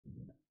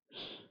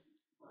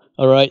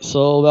Alright,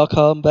 so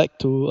welcome back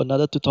to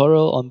another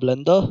tutorial on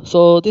Blender.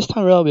 So this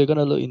time around we're going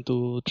to look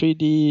into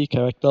 3D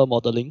character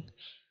modeling.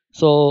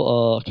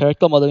 So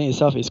character modeling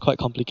itself is quite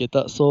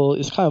complicated, so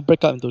it's kind of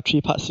break up into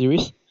three-part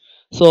series.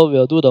 So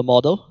we'll do the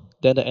model,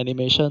 then the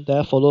animation,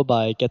 then followed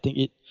by getting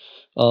it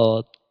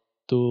uh,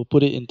 to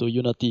put it into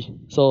Unity.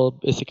 So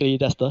basically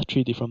that's the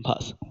three different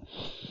parts.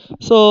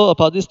 So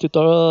about this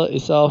tutorial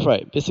itself,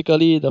 right,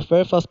 basically the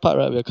very first part,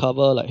 right, we'll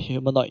cover like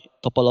humanoid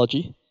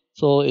topology.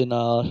 So in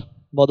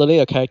modeling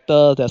a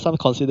character, there's some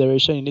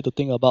consideration you need to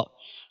think about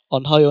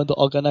on how you want to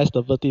organize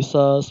the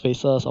vertices,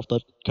 faces of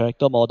the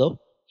character model.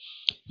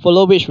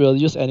 Follow which we'll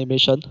use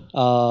animation.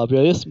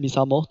 We'll use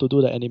Misamo to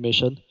do the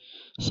animation.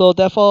 So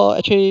therefore,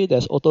 actually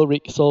there's auto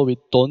rig, so we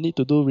don't need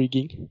to do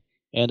rigging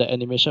and the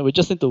animation. We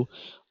just need to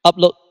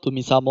upload to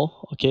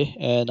Misamo, okay,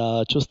 and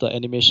choose the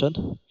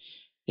animation.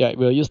 Yeah,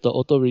 we'll use the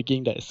auto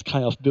rigging that is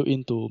kind of built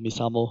into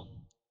Misamo.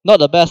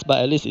 Not the best, but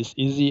at least it's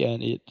easy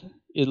and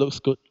it looks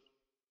good.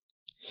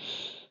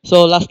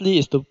 So lastly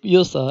is to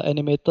use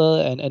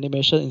animator and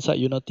animation inside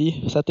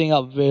Unity, setting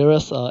up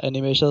various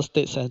animation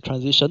states and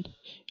transition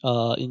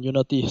in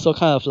Unity. So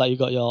kind of like you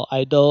got your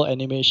idle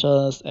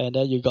animations and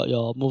then you got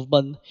your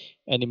movement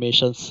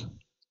animations.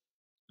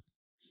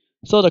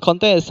 So the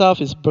content itself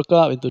is broken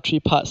up into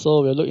three parts.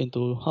 So we'll look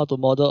into how to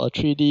model a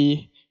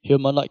 3D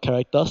humanoid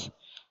characters.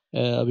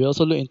 We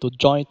also look into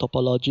joint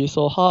topology.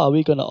 So how are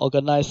we going to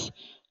organize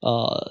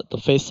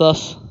the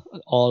faces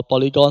or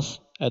polygons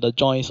at the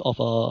joints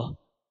of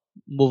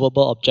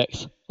movable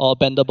objects or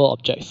bendable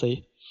objects,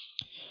 say.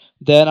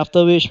 Then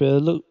after which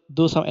we'll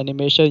do some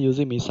animation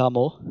using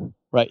Misamo,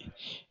 right?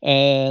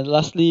 And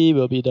lastly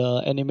will be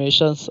the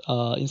animations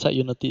inside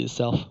Unity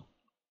itself.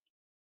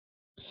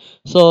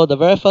 So the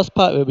very first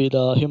part will be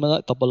the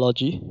humanoid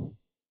topology.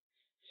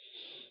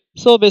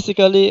 So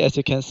basically, as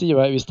you can see,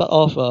 right, we start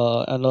off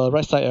on the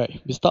right side,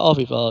 right, we start off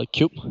with a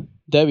cube.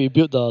 Then we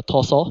build the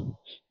torso.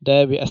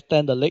 Then we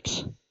extend the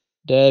legs.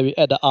 Then we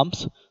add the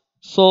arms.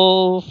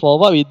 So for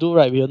what we do,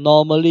 right,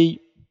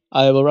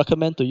 I will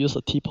recommend to use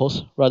a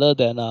T-pose rather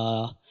than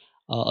a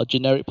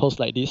generic pose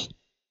like this.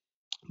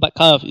 But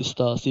kind of is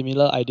the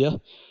similar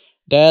idea.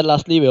 Then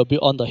lastly, we'll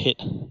build on the head,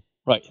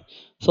 right?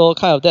 So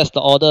kind of that's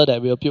the order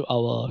that we'll build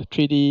our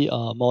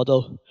 3D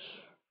model.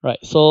 Right,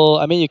 so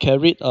I mean you can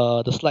read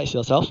the slides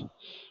yourself,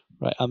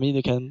 right? I mean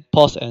you can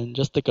pause and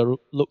just take a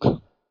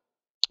look.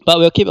 But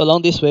we'll keep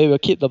along this way, we'll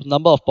keep the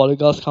number of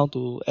polygons count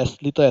to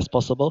as little as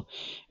possible.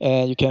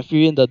 And you can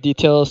fill in the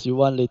details you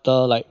want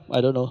later, like,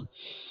 I don't know,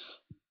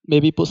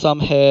 maybe put some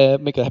hair,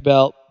 make a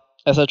belt,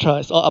 etc.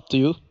 It's all up to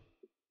you.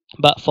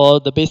 But for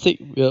the basic,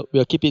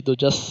 we'll keep it to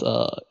just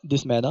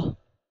this manner.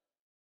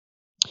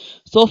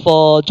 So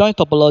for joint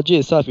topology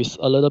itself is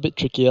a little bit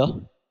trickier,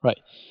 right?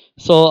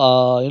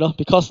 So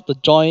because the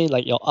joint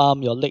like your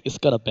arm, your leg is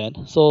gonna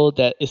bend, so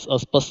there is a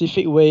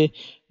specific way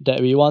that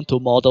we want to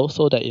model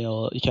so that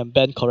it can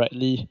bend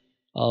correctly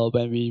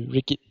when we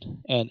rig it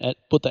and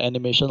put the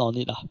animation on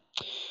it.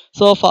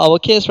 So for our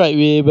case, right,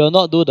 we will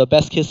not do the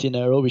best case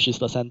scenario, which is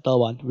the center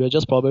one. We'll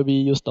just probably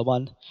use the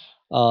one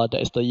that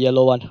is the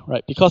yellow one,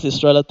 right? Because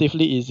it's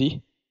relatively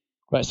easy,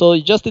 right? So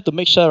you just need to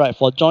make sure, right,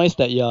 for joints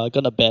that you are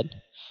gonna bend,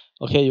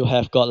 okay, you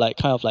have got like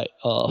kind of like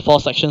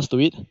 4 sections to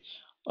it,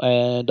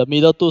 and the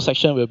middle 2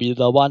 section will be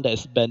the one that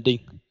is bending.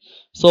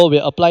 So we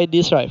apply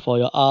this, right, for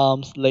your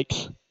arms,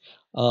 legs,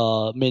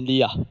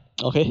 mainly,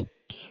 okay,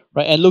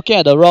 right. And looking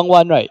at the wrong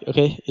one, right,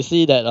 okay, you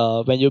see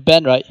that when you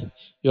bend, right,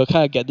 you'll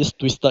kind of get this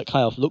twisted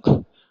kind of look,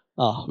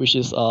 which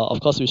is of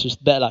course which is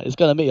bad, it's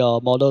gonna make your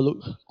model look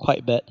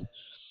quite bad.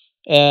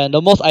 And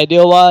the most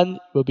ideal one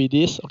will be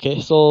this, okay.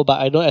 So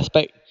but I don't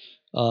expect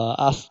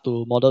us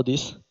to model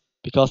this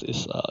because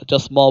it's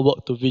just more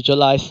work to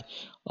visualize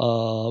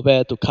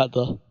where to cut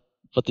the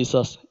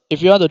vertices.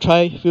 If you want to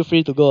try, feel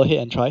free to go ahead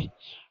and try,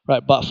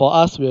 right? But for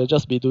us, we'll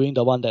just be doing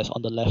the one that's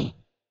on the left.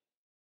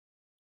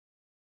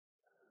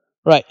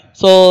 Right,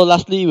 so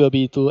lastly will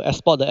be to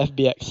export the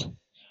FBX.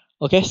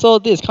 Okay, so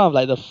this is kind of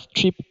like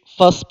the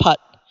first part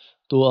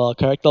to a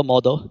character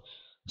model.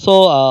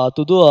 So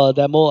to do a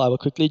demo, I will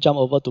quickly jump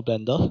over to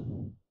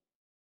Blender.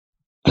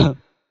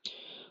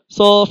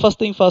 So first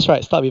thing first,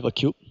 right, start with a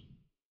cube.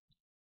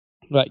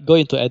 Right, go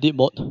into edit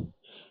mode.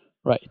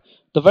 Right,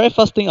 the very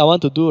first thing I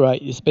want to do,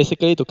 right, is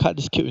basically to cut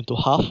this cube into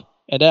half,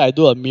 and then I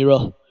do a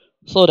mirror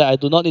so that I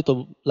do not need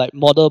to like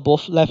model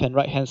both left and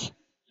right hands,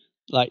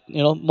 like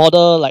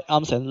model like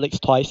arms and legs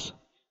twice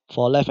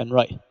for left and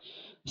right.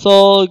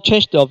 So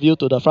change your view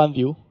to the front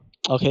view,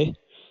 okay.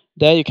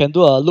 Then you can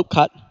do a loop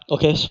cut.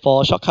 Okay,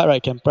 for shortcut, right,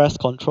 you can press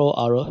Ctrl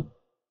R.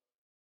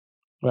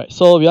 Right,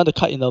 so we want to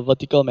cut in a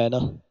vertical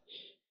manner.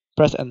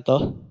 Press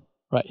enter.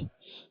 Right.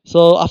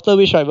 So after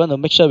which, right, we want to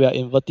make sure we are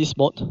in vertex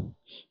mode.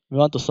 We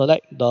want to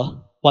select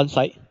the one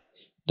side.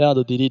 Then I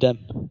want to delete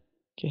them.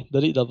 Okay,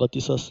 delete the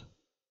vertices.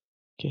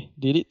 Okay,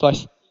 delete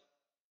twice.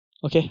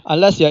 Okay,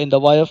 unless you're in the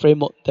wireframe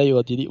mode, then you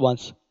will delete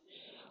once.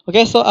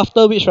 Okay, so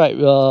after which, right,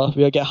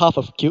 we'll get half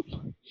of a cube.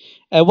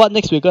 And what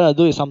next we're gonna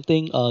do is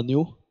something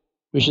new,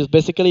 which is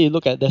basically you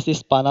look at there's this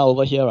spanner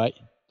over here, right,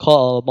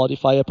 called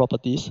modifier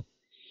properties.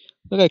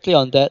 We're gonna click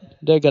on that.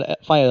 Then you're gonna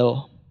find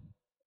a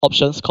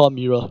options called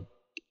mirror.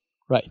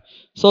 Right.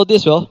 So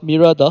this will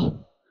mirror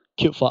the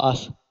cube for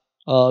us.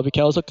 We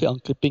can also click on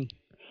clipping.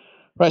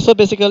 Right. So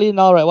basically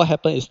now, right, what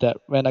happened is that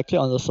when I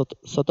click on the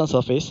certain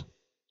surface,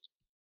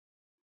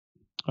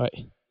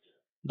 right,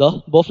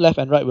 the both left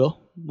and right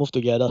will move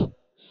together.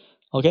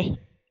 Okay.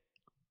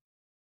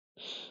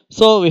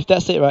 So with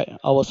that said, right,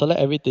 I will select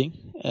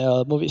everything,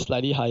 move it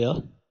slightly higher.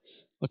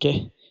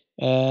 Okay.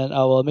 And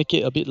I will make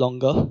it a bit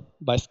longer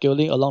by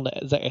scaling along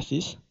the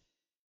z-axis.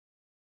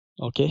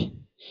 Okay.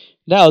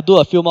 Then I'll do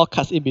a few more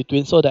cuts in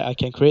between so that I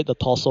can create the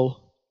torso.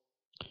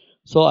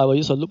 So I will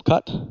use a loop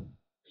cut.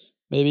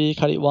 Maybe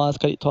cut it once,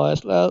 cut it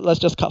twice. Let's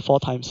just cut 4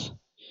 times.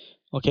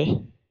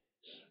 Okay.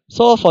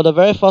 So for the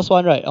very first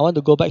one, right, I want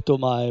to go back to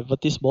my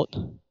vertex mode.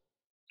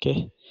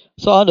 Okay.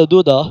 So I want to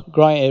do the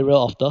ground area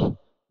of the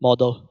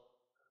model.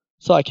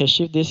 So I can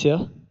shift this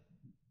here.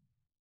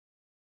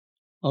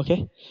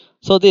 Okay.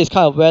 So this is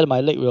kind of where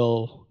my leg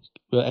will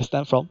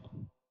extend from.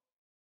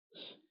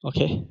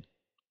 Okay.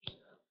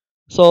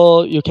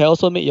 So you can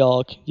also make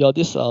your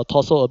this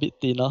torso a bit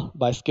thinner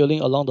by scaling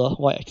along the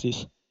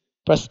y-axis.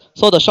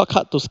 So the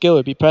shortcut to scale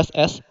will be press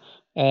S,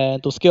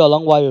 and to scale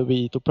along Y will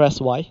be to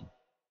press Y,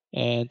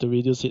 and to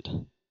reduce it.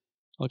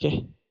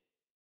 Okay.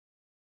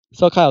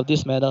 So kind of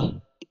this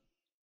manner.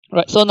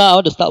 Right. So now I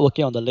want to start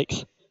working on the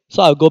legs.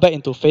 So I'll go back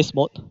into face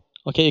mode.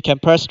 Okay. You can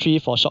press 3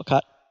 for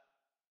shortcut.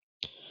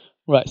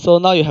 Right. So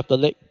now you have the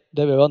leg.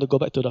 Then we want to go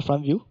back to the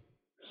front view.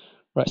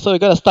 Right. So we're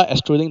gonna start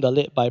extruding the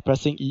leg by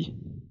pressing E.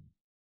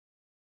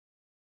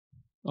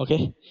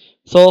 Okay.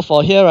 So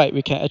for here, right,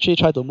 we can actually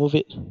try to move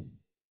it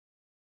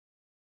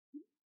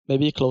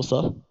maybe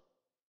closer.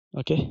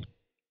 Okay.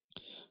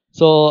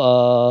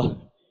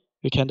 So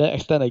we can then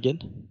extend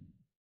again.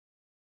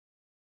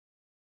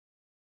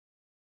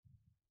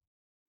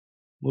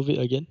 Move it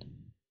again.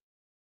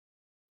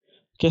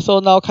 Okay, so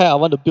now kind of I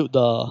want to build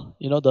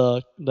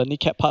the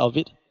kneecap part of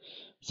it.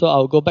 So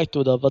I'll go back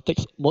to the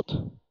vertex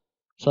mode,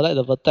 select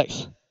the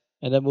vertex,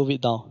 and then move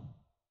it down.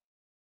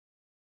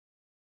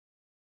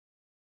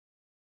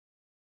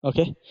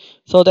 Okay,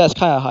 so that's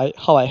kind of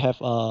how I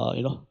have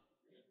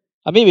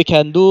I mean we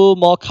can do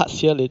more cuts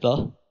here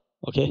later.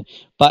 Okay,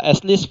 but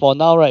at least for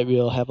now, right,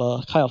 we'll have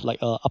a kind of like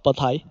a upper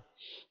thigh.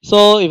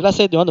 So if let's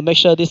say you want to make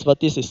sure this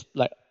vertex is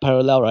like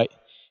parallel, right,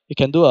 you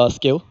can do a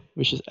scale,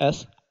 which is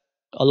S,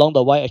 along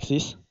the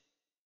y-axis,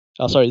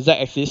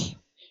 z-axis,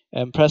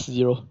 and press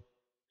 0.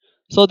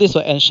 So this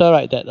will ensure,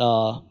 right, that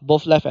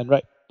both left and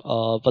right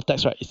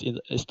vertex, right,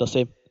 is the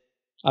same.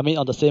 I mean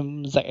on the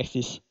same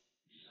z-axis.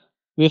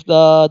 With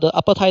the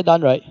upper thigh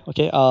done, right,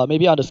 okay,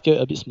 maybe I want to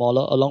scale a bit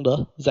smaller along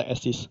the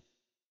z-axis.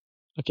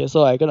 Okay,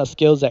 so I'm gonna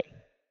scale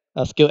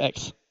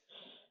X.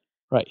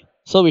 Right.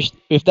 So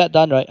with that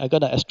done, right, I'm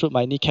gonna extrude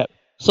my kneecap.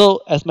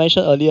 So as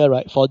mentioned earlier,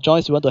 right, for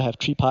joints you want to have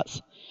 3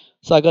 parts.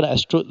 So I'm gonna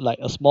extrude like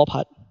a small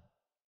part,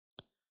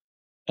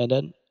 and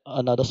then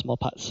another small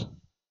parts.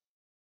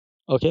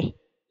 Okay.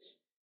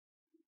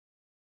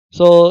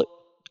 So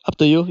up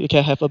to you. You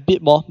can have a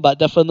bit more, but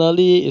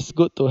definitely it's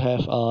good to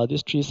have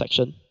this 3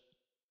 section.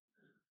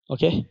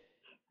 Okay.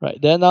 Right.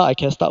 Then now I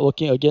can start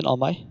working again on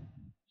my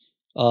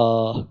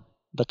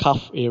the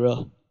calf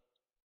area.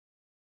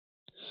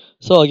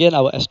 So again,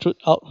 I will extrude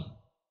out.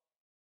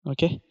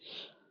 Okay.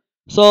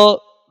 So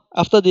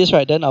after this,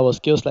 right, then I will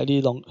scale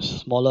slightly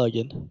smaller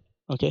again.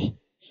 Okay.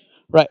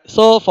 Right.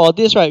 So for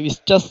this, right, we're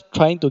just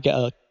trying to get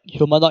a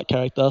humanoid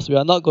characters. We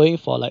are not going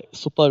for like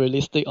super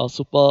realistic or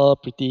super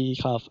pretty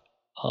kind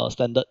of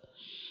standard.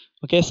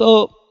 Okay.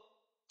 So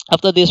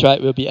after this,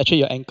 right, will be actually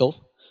your ankle.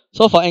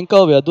 So for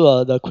ankle, we'll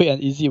do the quick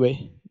and easy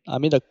way. I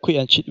mean the quick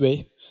and cheap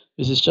way,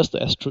 which is just to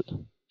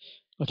extrude.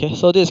 Okay.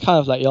 So this is kind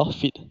of like your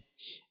feet,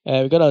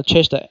 and we're gonna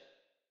change the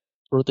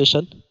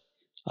rotation.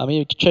 I mean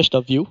you change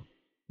the view.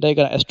 Then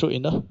you're gonna extrude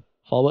in the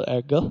forward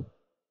angle.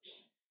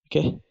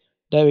 Okay.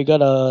 Then we're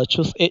gonna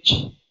choose edge,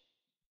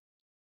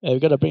 and we're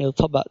gonna bring the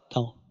top part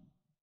down.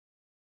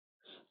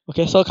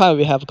 Okay, so kind of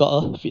we have got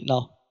a fit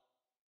now.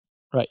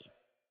 Right.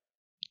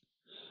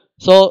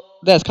 So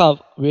that's kind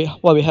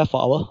of what we have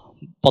for our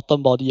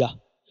bottom body.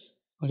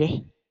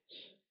 Okay.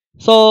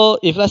 So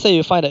if let's say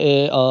you find that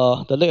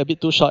the leg a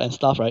bit too short and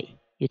stuff, right,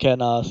 you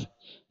can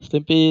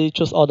simply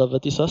choose all the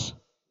vertices,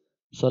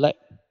 select,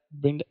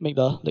 make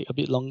the leg a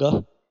bit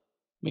longer,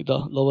 make the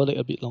lower leg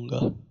a bit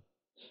longer.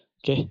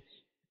 Okay.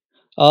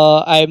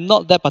 I'm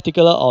not that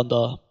particular on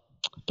the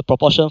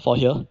proportion for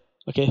here.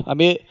 Okay. I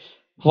mean,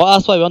 for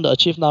us, what we want to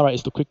achieve now, right,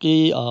 is to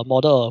quickly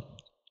model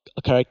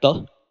a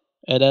character,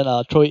 and then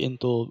throw it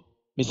into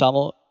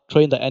Misamo,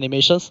 throw in the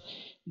animations,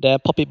 then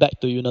pop it back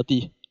to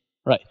Unity.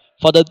 Right.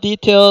 For the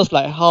details,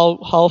 like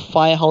how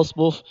fine, how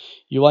smooth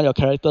you want your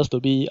characters to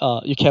be,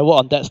 you can work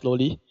on that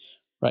slowly.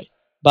 Right.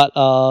 But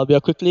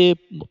we'll quickly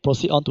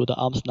proceed on to the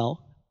arms now.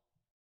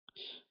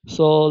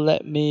 So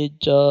let me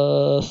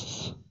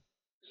just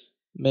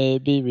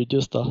maybe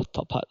reduce the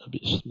top part a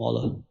bit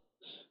smaller.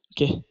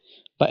 Okay.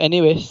 But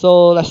anyway,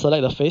 so let's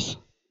select the face.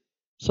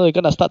 So you're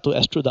gonna start to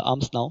extrude the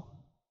arms now.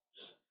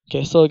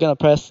 Okay, so you're gonna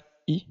press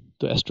E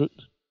to extrude.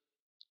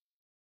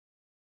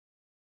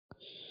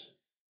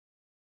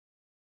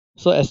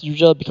 So as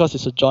usual, because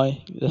it's a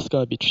joint, there's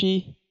gonna be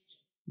 3.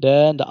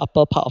 Then the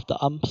upper part of the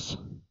arms.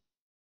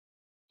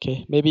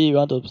 Okay, maybe you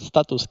want to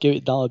start to scale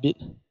it down a bit.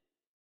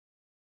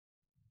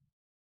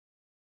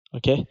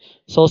 Okay,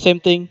 so same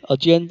thing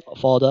again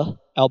for the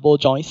elbow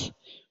joints.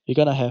 We're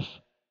gonna have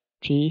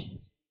 3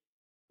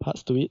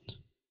 parts to it.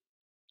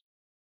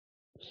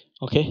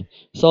 Okay,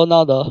 so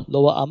now the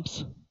lower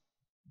arms.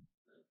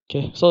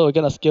 Okay, so we're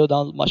gonna scale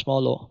down much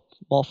more low,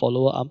 more for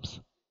lower arms.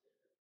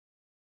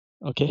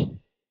 Okay,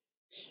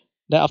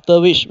 then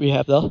after which we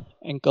have the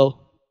ankle.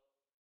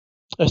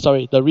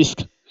 Sorry, the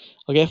wrist.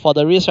 Okay, for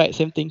the wrist, right,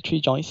 same thing,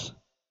 3 joints.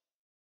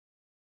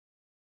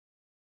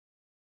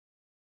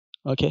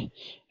 Okay,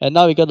 and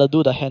now we're gonna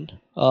do the hand.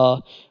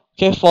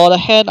 Okay, for the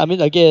hand, I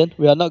mean again,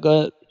 we are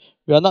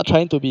not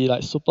trying to be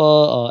like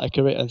super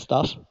accurate and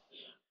stuff,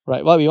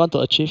 right? What we want to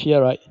achieve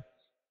here, right,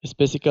 is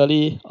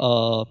basically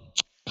kind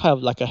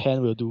of like a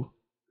hand will do.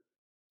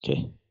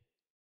 Okay.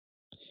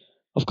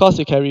 Of course,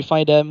 you can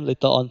refine them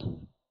later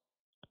on.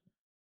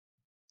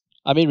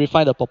 I mean,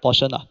 refine the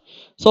proportion lah.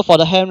 So for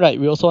the hand, right,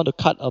 we also want to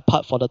cut a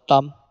part for the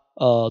thumb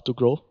to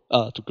grow,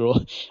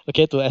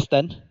 okay, to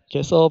extend.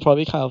 Okay, so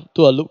probably kind of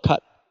do a loop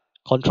cut,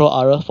 Control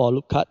R for a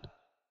loop cut,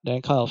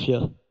 then kind of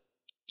here.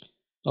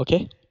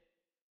 Okay.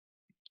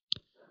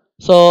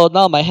 So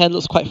now my hand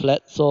looks quite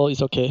flat, so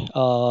it's okay.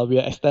 We'll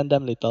extend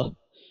them later.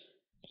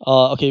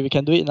 Okay, we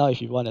can do it now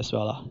if you want as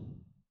well lah.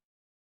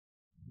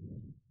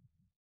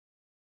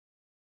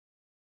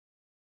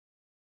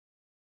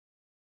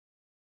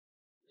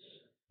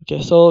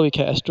 Okay, so we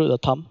can extrude the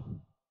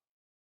thumb.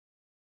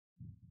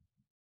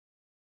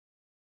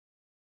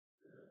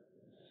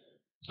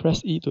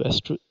 Press E to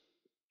extrude,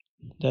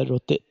 then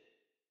rotate.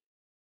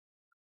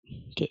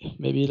 Okay,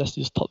 maybe let's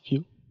use top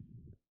view.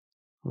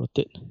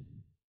 Rotate.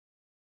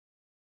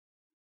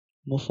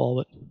 Move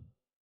forward.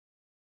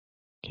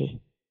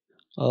 Okay.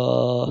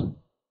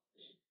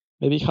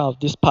 Maybe kind of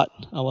this part,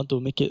 I want to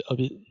make it a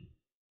bit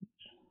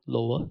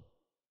lower.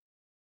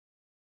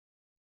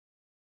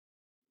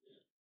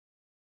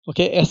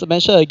 Okay, as I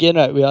mentioned again,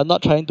 right, we are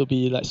not trying to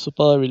be like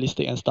super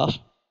realistic and stuff.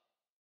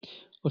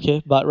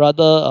 Okay, but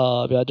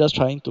rather we are just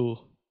trying to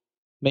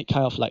make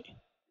kind of like,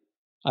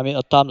 I mean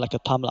a thumb like a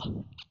thumb lah.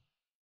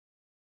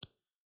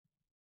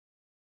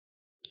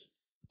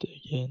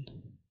 Again,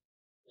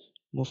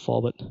 move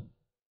forward.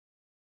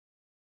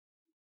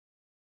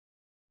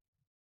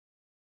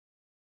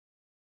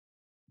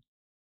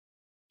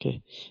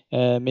 Okay,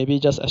 and maybe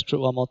just extrude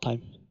one more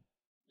time.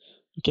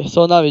 Okay,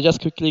 so now we're just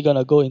quickly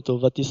gonna go into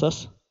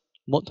vertices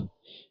mode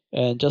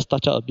and just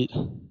touch out a bit.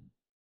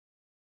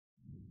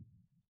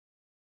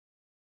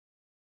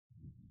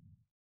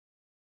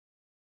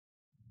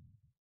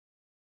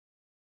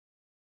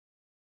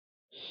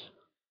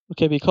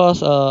 Okay,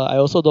 because I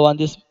also don't want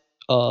this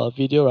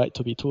video, right,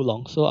 to be too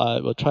long, so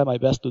I will try my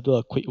best to do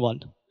a quick one.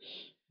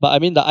 But I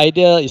mean the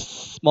idea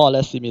is more or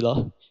less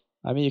similar.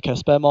 I mean you can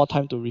spend more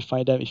time to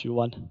refine them if you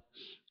want.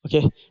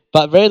 Okay,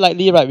 but very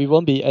likely, right, we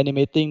won't be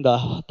animating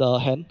the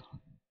hand,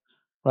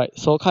 right?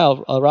 So kind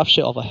of a rough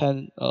shape of a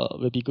hand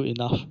will be good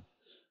enough.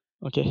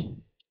 Okay,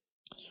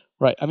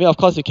 right. I mean of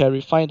course you can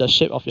refine the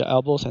shape of your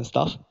elbows and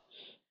stuff,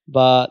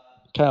 but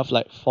kind of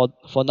like for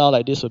now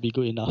like this will be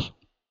good enough.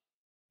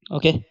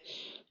 Okay,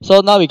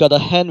 so now we got the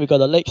hand, we got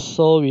the legs,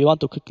 so we want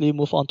to quickly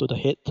move on to the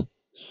head.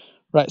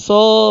 Right,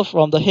 so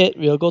from the head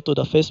we'll go to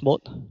the face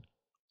mode.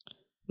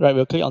 Right,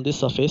 we'll click on this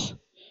surface.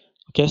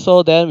 Okay,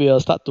 so then we'll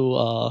start to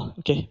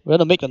okay, we're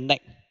gonna make a neck.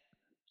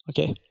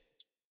 Okay,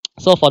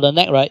 so for the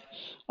neck, right,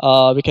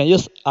 we can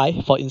use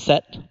I for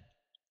inset,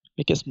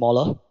 make it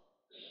smaller.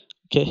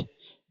 Okay,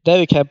 then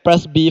we can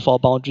press B for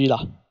boundary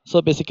lah.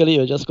 So basically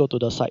you'll just go to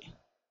the side.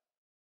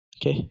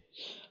 Okay,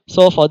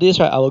 so for this,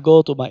 right, I will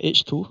go to my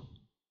edge tool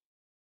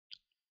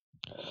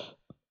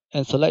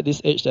and select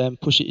this edge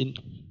and push it in.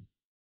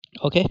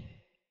 Okay,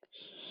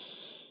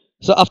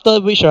 so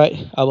after which, right,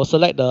 I will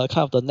select the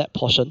kind of the neck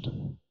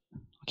portion.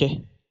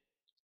 Okay,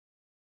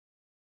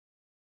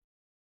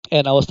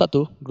 and I will start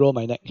to grow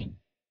my neck.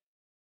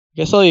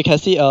 Okay, so you can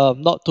see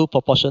not too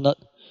proportionate.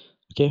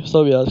 Okay,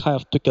 so we'll kind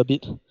of tweak a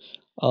bit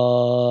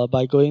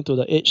by going to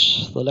the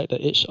edge, select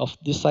the edge of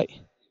this side,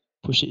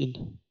 push it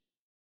in.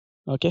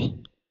 Okay,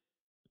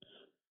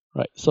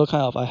 right, so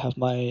kind of I have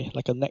my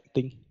like a neck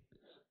thing.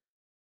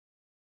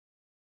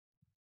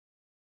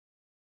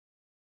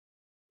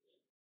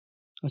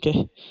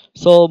 Okay,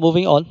 so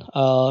moving on,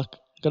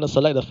 gonna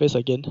select the face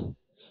again.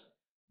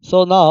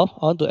 So now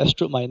I want to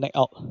extrude my neck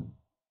out.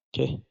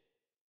 Okay.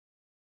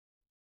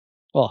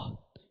 Oh,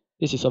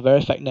 this is a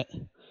very fat neck.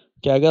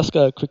 Okay, I'm just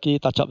gonna quickly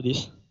touch up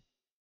this.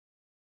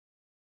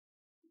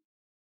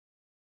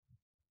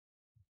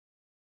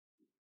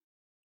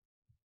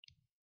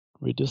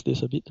 Reduce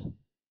this a bit.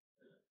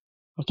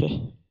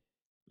 Okay.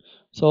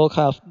 So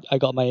kind of I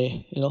got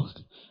my,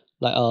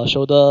 like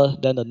shoulder,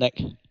 then the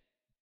neck.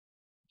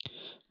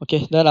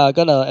 Okay, then I'm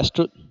gonna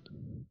extrude.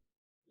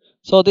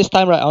 So this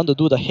time, right, I want to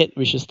do the head,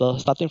 which is the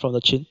starting from the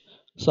chin.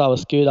 So I will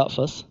scale it out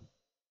first.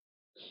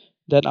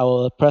 Then I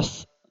will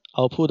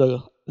pull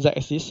the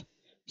Z-axis.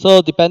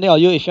 So depending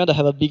on you, if you want to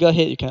have a bigger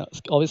head, you can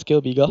always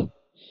scale bigger.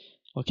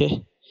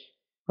 Okay.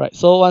 Right.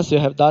 So once you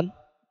have done,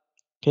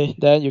 okay,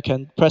 then you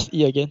can press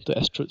E again to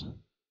extrude.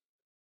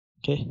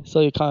 Okay.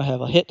 So you kind of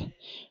have a head.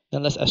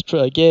 Then let's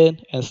extrude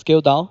again and scale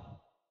down,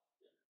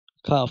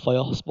 kind of for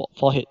your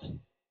forehead.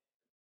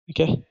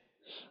 Okay.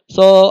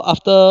 So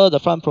after the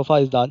front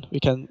profile is done,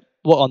 we can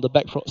work on the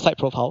side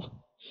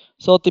profile.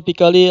 So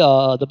typically,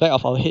 the back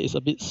of our head is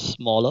a bit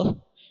smaller,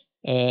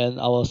 and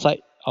our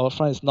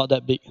front is not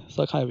that big.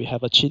 So kind of we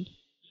have a chin,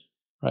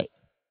 right?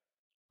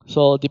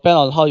 So depend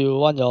on how you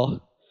want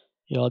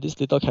your this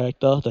little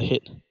character, the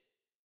head,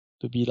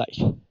 to be like.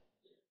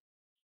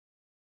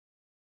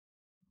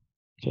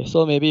 Okay,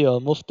 so maybe you'll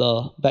move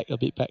the back a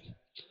bit back.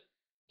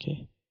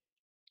 Okay.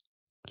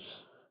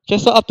 Okay,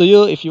 so up to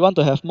you. If you want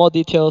to have more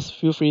details,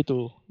 feel free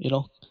to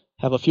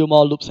have a few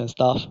more loops and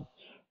stuff,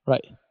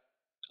 right?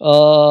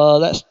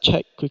 Let's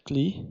check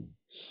quickly.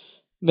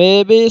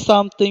 Maybe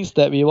some things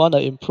that we want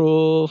to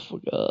improve.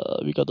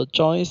 We got the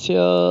joints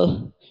here.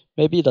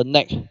 Maybe the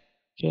neck.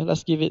 Okay,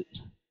 let's give it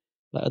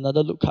like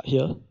another loop cut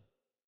here.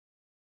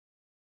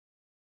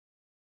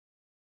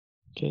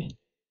 Okay.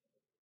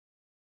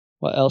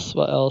 What else?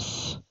 What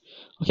else?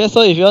 Okay,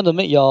 so if you want to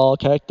make your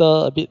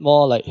character a bit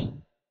more like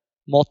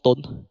more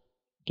toned,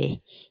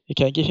 okay, you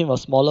can give him a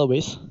smaller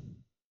waist.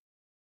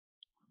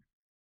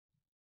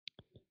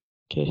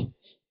 Okay,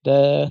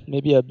 then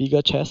maybe a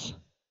bigger chest.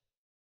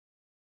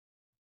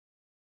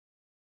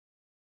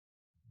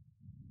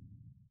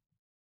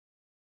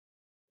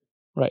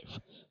 Right.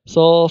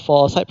 So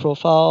for side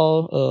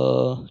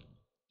profile,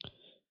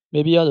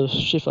 maybe you want to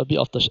shift a bit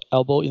of the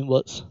elbow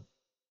inwards.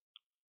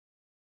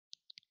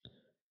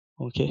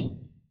 Okay.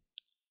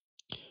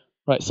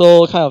 Right.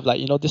 So kind of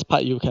like this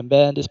part you can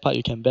bend, this part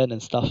you can bend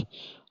and stuff.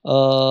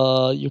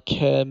 You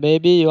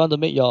want to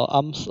make your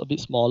arms a bit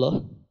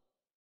smaller.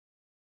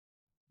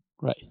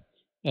 Right.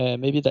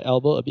 And maybe the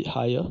elbow a bit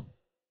higher.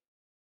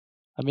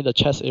 I mean the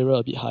chest area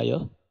a bit higher.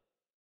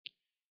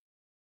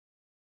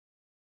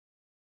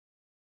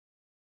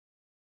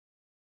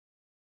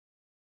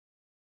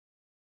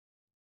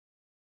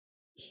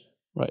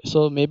 Right.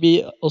 So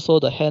maybe also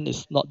the hand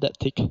is not that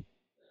thick.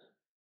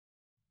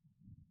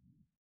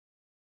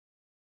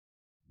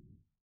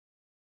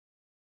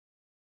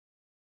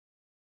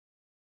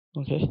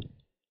 Okay.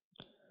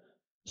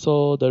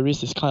 So the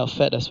wrist is kind of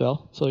fat as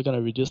well. So you're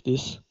gonna reduce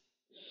this.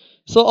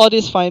 So all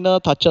these final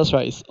touches,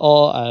 right, is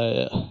all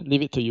I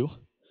leave it to you.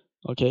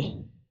 Okay.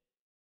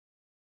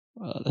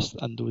 Let's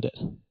undo that.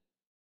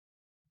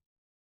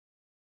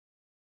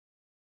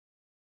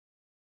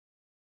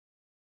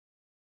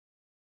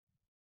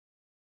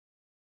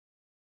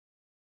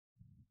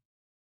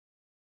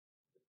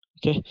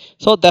 Okay.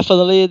 So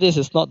definitely this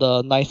is not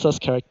the nicest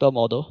character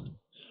model,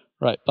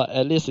 right? But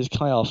at least it's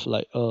kind of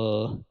like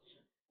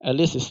at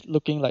least it's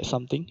looking like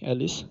something at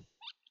least.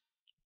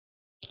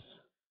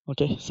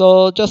 Okay.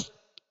 So just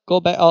go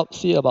back up,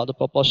 see about the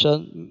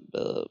proportion.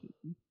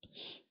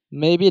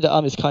 Maybe the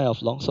arm is kind of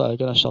long, so I'm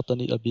gonna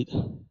shorten it a bit.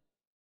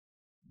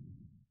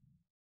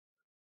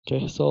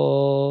 Okay.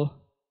 So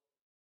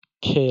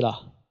okay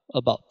lah,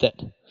 about that.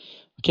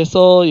 Okay.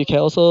 So you can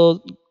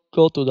also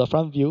go to the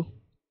front view.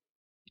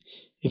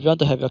 If you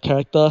want to have your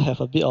character have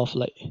a bit of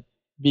like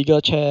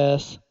bigger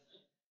chest,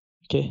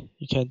 okay,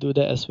 you can do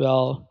that as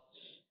well.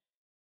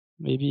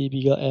 Maybe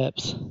bigger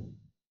abs,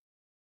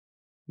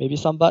 maybe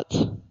some butt.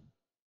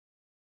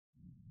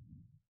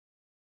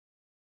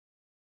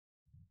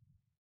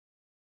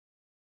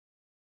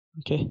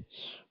 Okay,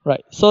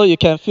 right. So you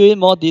can fill in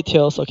more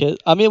details. Okay,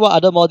 I mean, what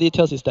other more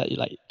details is that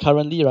like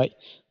currently, right,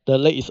 the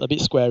leg is a bit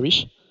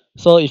squarish.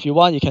 So if you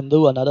want, you can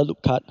do another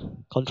loop cut.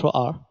 Control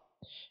R,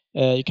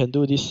 and you can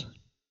do this.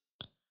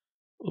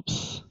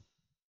 Oops.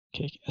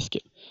 Okay,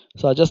 escape.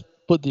 So I just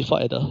put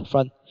default at the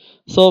front.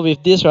 So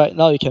with this, right,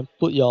 now you can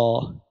put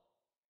your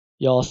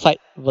side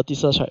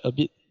vertices, right, a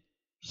bit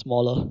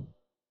smaller.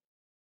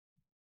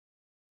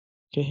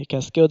 Okay, you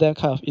can scale them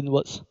kind of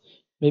inwards,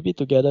 maybe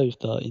together with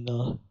the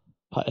inner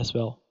part as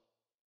well.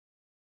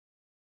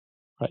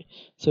 Right.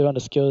 So you want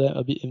to scale them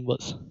a bit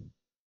inwards.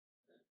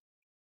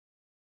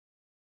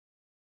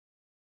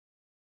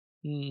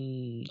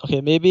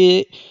 Okay,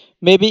 maybe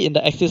in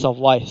the axis of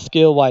Y,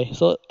 scale Y.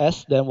 So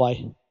S then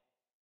Y.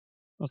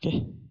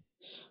 Okay.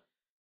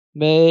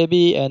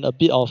 Maybe and a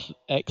bit of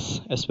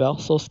X as well.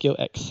 So scale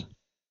X.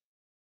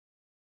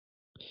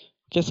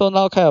 Okay, so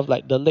now kind of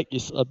like the leg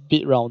is a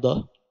bit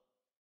rounder.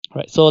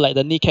 Right. So like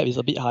the kneecap is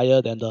a bit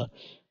higher than the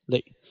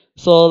leg.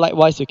 So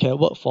likewise you can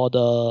work for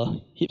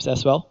the hips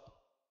as well.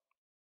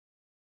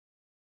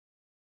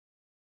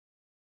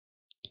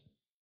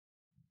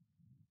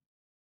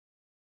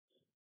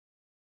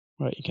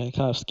 Right, you can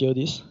kind of scale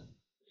this.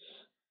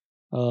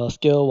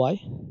 Scale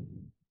Y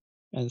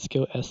and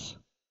scale S.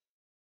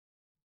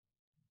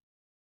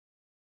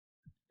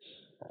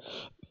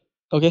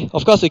 Okay,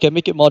 of course you can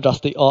make it more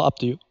drastic or up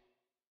to you.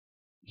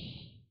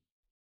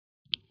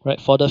 Right,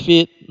 for the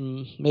feet,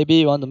 maybe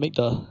you want to make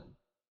the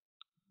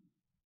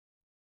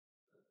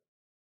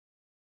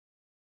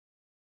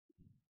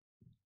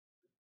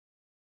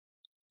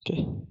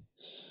okay.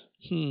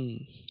 Hmm.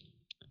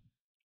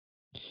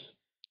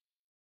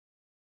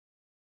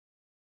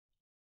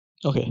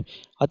 Okay,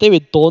 I think we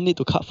don't need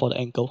to cut for the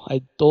ankle.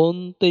 I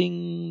don't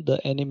think the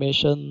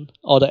animation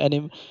or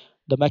the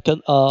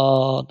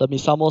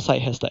Misamo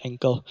side has the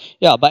ankle.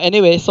 Yeah, but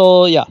anyway,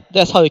 so yeah,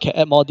 that's how you can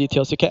add more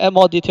details. You can add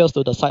more details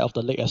to the side of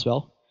the leg as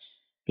well.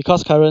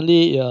 Because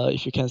currently,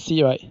 if you can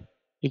see, right,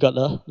 you got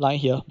the line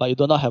here, but you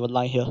do not have a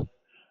line here,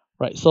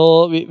 right?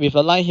 So with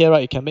a line here,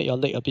 right, you can make your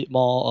leg a bit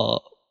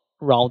more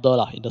rounder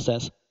lah, in the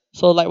sense.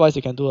 So likewise,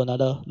 you can do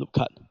another loop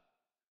cut.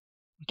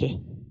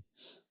 Okay.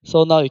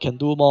 So now you can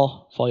do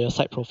more for your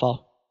side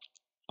profile.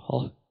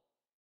 Oh,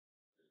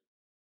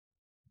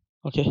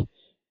 okay.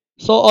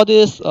 So all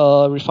these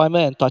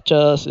refinement and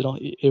touches,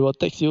 it will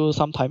take you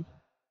some time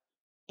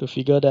to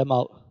figure them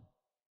out.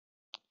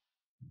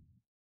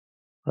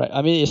 Right.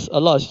 I mean, it's a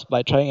lot is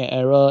by trying and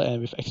error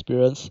and with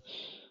experience.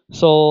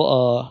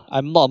 So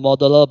I'm not a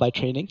modeler by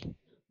training.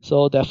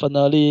 So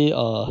definitely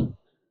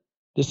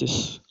this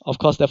is of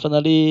course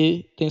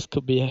definitely things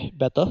could be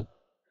better.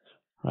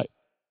 Right.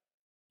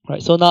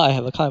 Right. So now I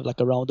have a kind of like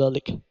a rounder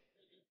leg.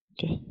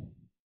 Okay.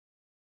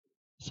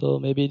 So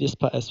maybe this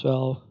part as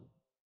well.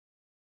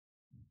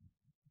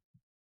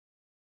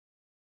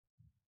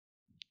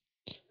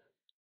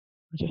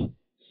 Okay.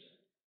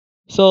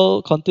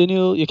 So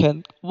continue. You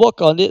can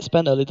work on it.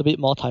 Spend a little bit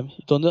more time.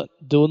 You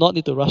do not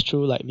need to rush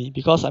through like me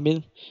because I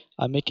mean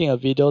I'm making a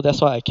video.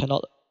 That's why I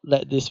cannot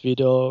let this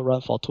video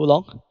run for too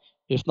long.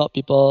 If not,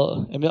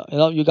 people, I mean,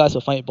 you guys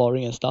will find it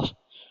boring and stuff.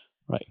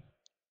 Right.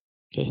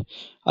 Okay.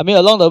 I mean,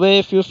 along the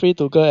way, feel free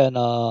to go and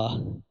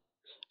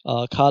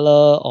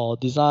color or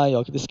design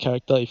your this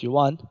character if you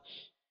want.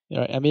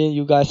 Right. I mean,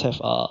 you guys have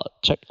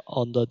checked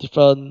on the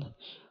different.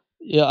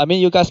 Yeah. I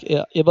mean, you guys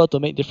are able to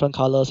make different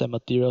colors and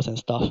materials and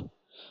stuff.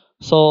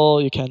 So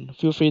you can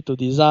feel free to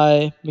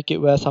design, make it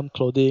wear some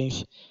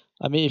clothings.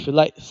 I mean, if you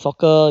like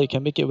soccer, you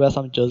can make it wear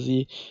some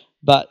jersey.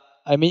 But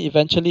I mean,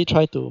 eventually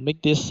try to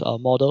make this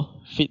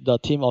model fit the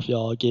theme of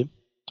your game,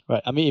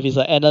 right? I mean, if it's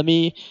an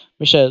enemy,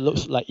 make sure it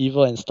looks like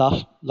evil and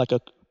stuff, like a,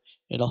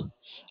 you know,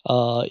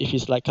 if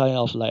it's like kind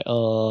of like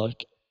how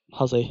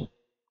to say,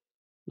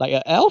 like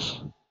an elf,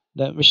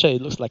 then make sure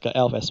it looks like an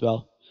elf as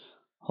well.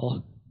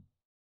 Oh.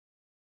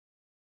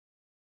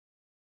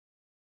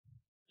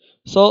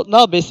 So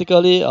now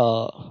basically,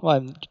 what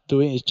I'm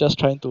doing is just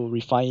trying to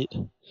refine it.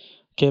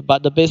 Okay,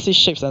 but the basic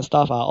shapes and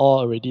stuff are all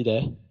already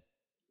there.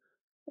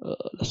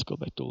 Let's go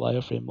back to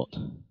wireframe mode.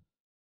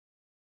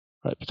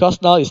 Right,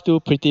 because now it's still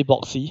pretty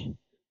boxy,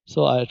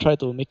 so I try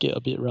to make it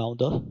a bit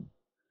rounder.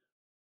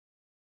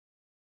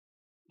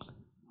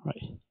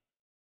 Right.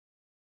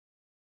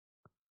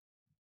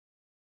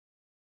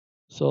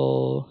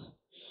 So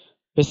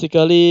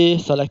basically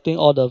selecting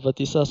all the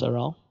vertices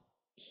around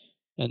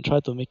and try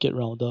to make it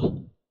rounder.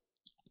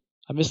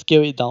 I mean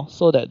scale it down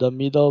so that the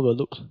middle will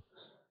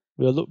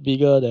look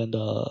bigger than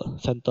the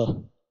center.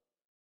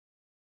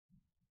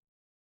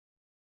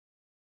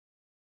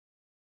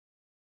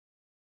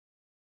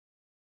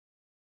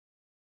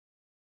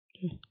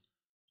 Okay.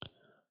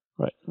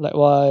 Right.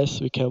 Likewise,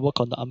 we can work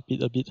on the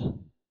armpit a bit.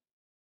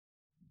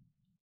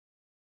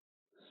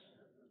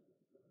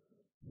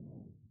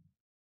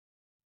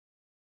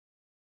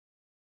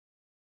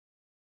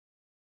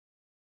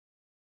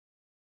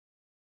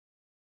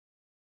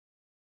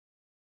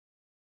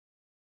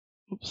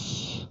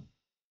 Oops.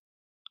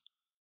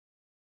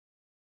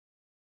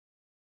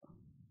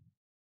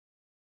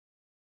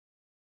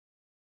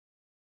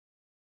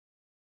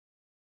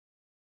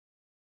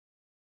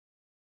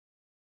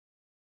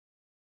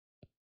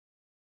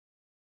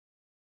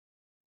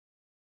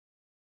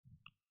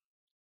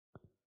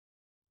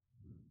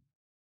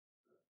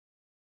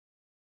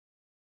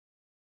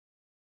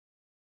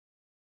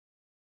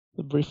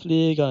 So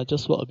briefly, gonna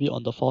just work a bit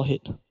on the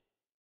forehead.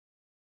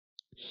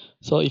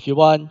 So if you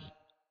want,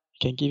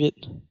 you can give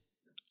it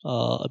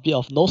a bit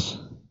of nose.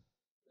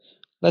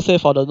 Let's say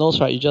for the nose,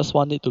 right, you just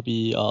want it to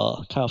be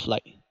kind of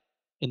like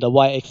in the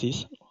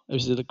y-axis,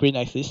 which is the green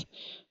axis.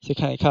 So you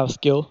kind of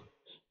scale.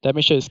 Then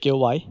make sure you scale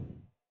y.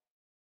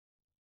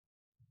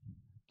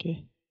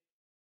 Okay.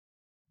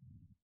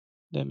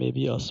 Then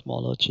maybe a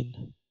smaller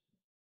chin.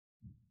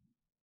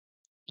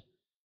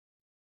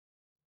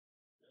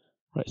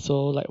 Right.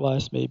 So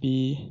likewise,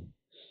 maybe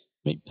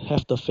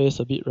have the face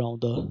a bit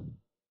rounder.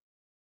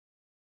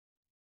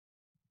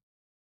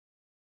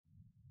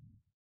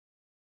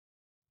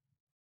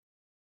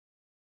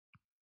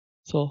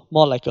 So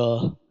more like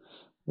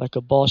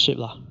a ball shape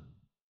lah.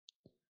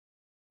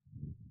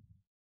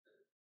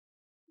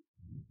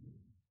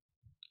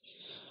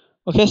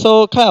 Okay,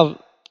 so kind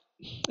of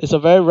it's a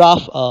very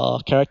rough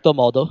character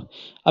model.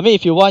 I mean,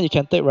 if you want, you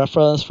can take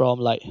reference from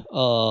like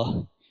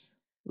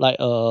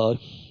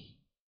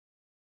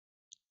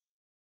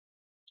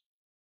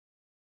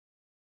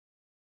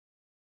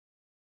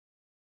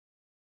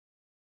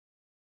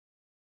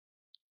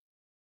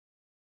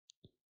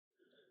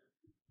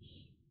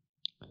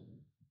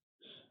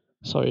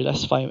sorry,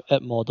 let's find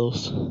add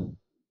models.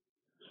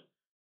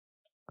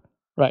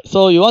 Right,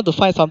 so you want to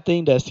find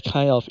something that's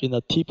kind of in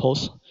a T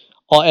pose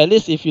or at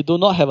least if you do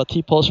not have a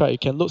T-pose, right, you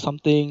can look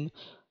something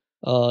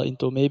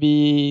into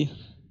maybe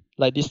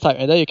like this type,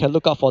 and then you can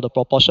look out for the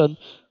proportion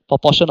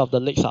of the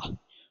legs.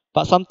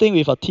 But something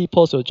with a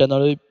T-pose will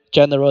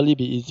generally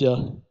be easier.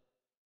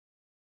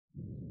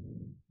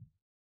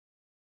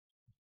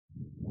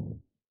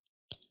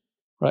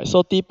 Right,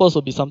 so T-pose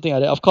will be something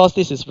like that. Of course,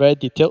 this is very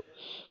detailed,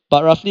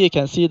 but roughly you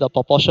can see the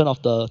proportion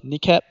of the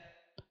kneecap,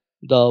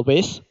 the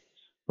waist,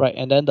 right,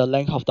 and then the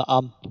length of the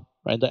arm,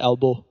 right, the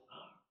elbow,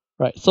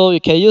 right. So you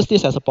can use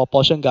this as a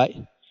proportion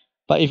guide.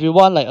 But if you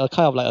want like a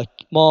kind of like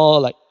a more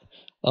like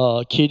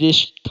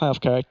kiddish kind of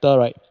character,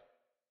 right,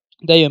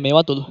 then you may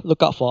want to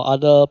look out for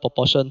other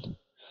proportion,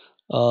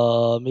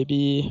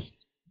 maybe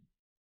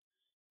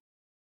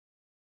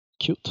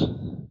cute,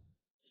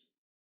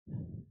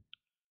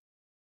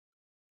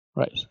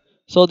 right.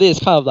 So this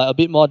is kind of like a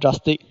bit more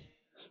drastic,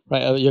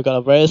 right. You got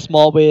a very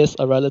small waist,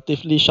 a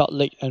relatively short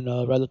leg, and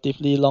a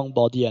relatively long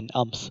body and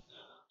arms.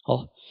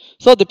 Oh.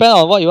 So depending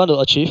on what you want to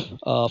achieve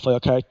for your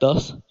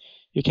characters,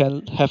 you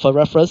can have a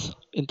reference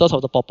in terms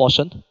of the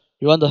proportion.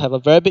 You want to have a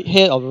very big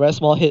head or a very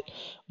small head,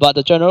 but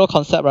the general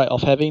concept, right,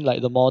 of having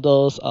like the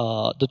models,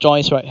 the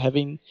joints, right,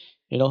 having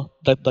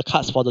the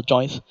cuts for the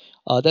joints,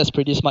 that's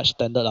pretty much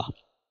standard lah.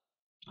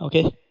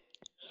 Okay,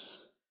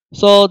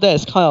 so that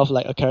is kind of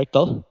like a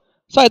character.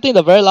 So I think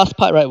the very last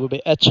part, right, will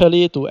be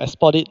actually to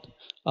export it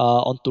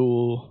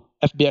onto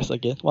FBX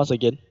again, once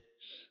again.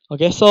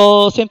 Okay,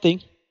 so same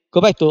thing.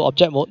 Go back to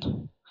object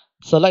mode.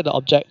 Select the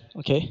object.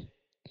 Okay.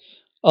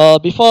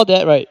 Before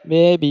that, right,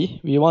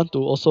 maybe we want to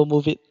also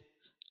move it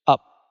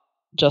up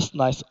just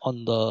nice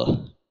on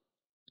the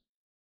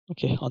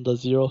on the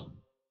 0.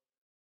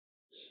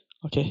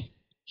 Okay,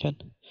 can.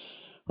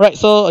 Right,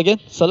 so again,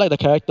 select the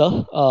character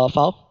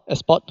file,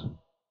 export,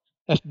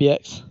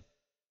 FBX.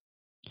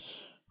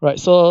 Right,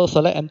 so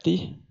select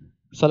empty,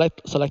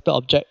 selected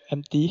object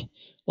empty,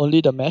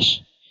 only the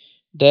mesh.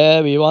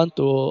 There we want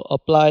to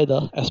apply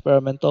the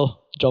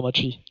experimental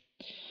geometry.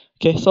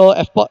 Okay, so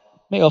export,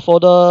 make a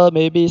folder,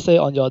 maybe say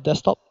on your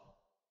desktop.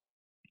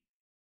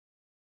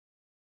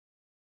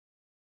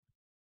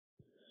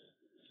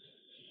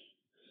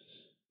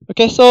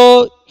 Okay,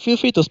 so feel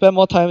free to spend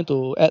more time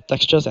to add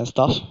textures and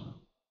stuff.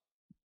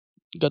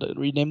 Gotta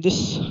rename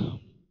this.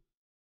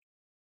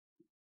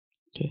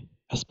 Okay,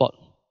 export.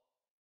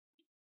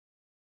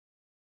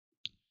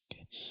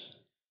 Okay.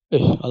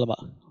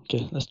 Alamak.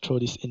 Okay, let's throw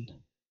this in.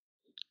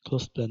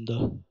 Close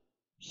Blender.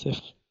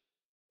 Save.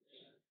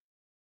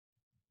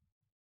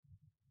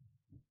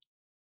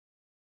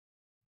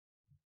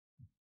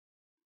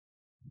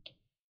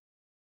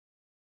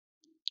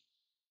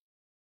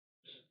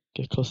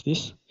 Okay, close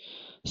this.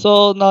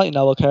 So now in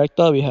our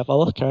character, we have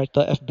our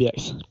character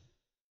FBX.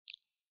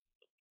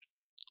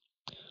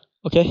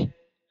 Okay,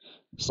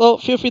 so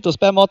feel free to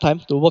spend more time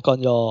to work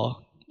on your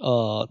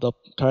the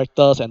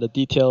characters and the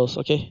details.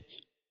 Okay,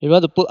 if you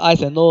want to put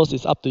eyes and nose,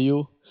 it's up to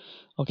you.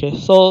 Okay,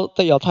 so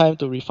take your time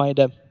to refine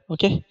them.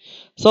 Okay,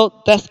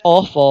 so that's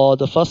all for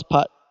the first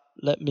part.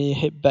 Let me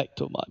head back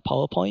to my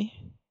PowerPoint.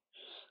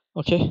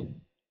 Okay,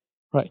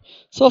 right.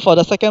 So for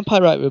the second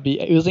part, right, we'll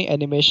be using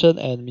animation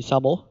and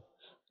Misamo.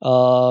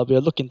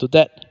 We'll look into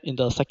that in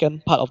the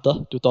second part of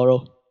the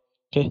tutorial.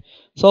 Okay,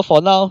 so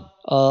for now,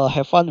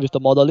 have fun with the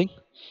modeling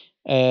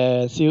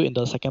and see you in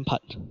the second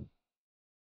part.